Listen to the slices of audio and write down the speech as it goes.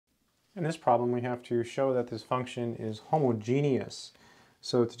In this problem, we have to show that this function is homogeneous.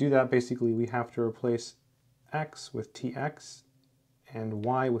 So to do that, basically, we have to replace x with tx and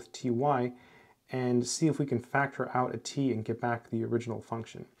y with ty and see if we can factor out a t and get back the original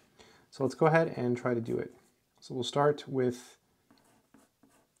function. So let's go ahead and try to do it. So we'll start with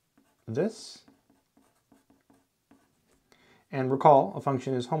this. And recall, a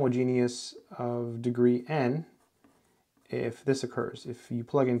function is homogeneous of degree n if this occurs. If you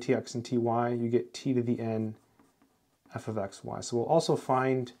plug in tx and ty, you get t to the n f of xy. So we'll also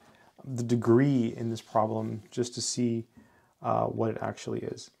find the degree in this problem just to see what it actually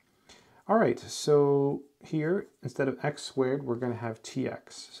is. All right, so here, instead of x squared, we're going to have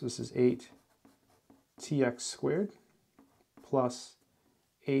tx. So this is 8 tx squared plus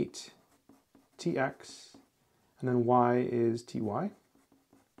 8 tx, and then y is ty,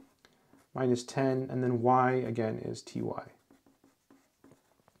 minus 10, and then y again is ty.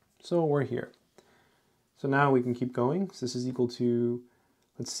 So we're here. So now we can keep going. So this is equal to,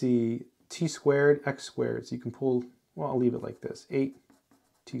 let's see, t squared x squared. So you can pull, well, I'll leave it like this, 8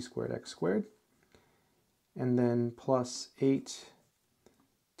 t squared x squared, and then plus 8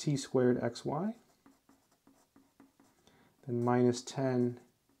 t squared xy, then minus 10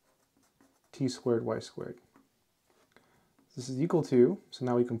 t squared y squared. This is equal to, so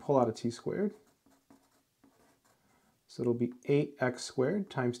now we can pull out a t squared. So it'll be 8x squared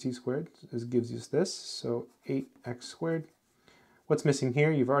times t squared. This gives us this, so 8x squared. What's missing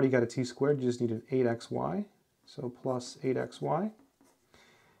here? You've already got a t squared, you just need an 8xy, so plus 8xy.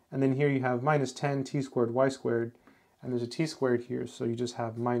 And then here you have minus 10 t squared y squared, and there's a t squared here, so you just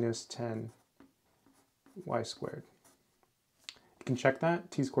have minus 10 y squared. You can check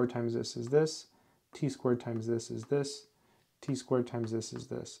that. T squared times this is this, t squared times this is this, t squared times this is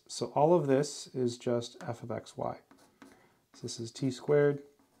this. So all of this is just f of xy. So this is t squared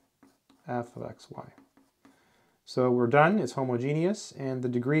f of xy. So we're done. It's homogeneous, and the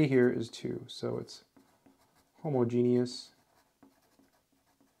degree here is 2. So it's homogeneous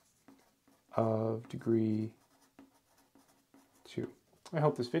of degree 2. I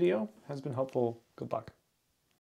hope this video has been helpful. Good luck.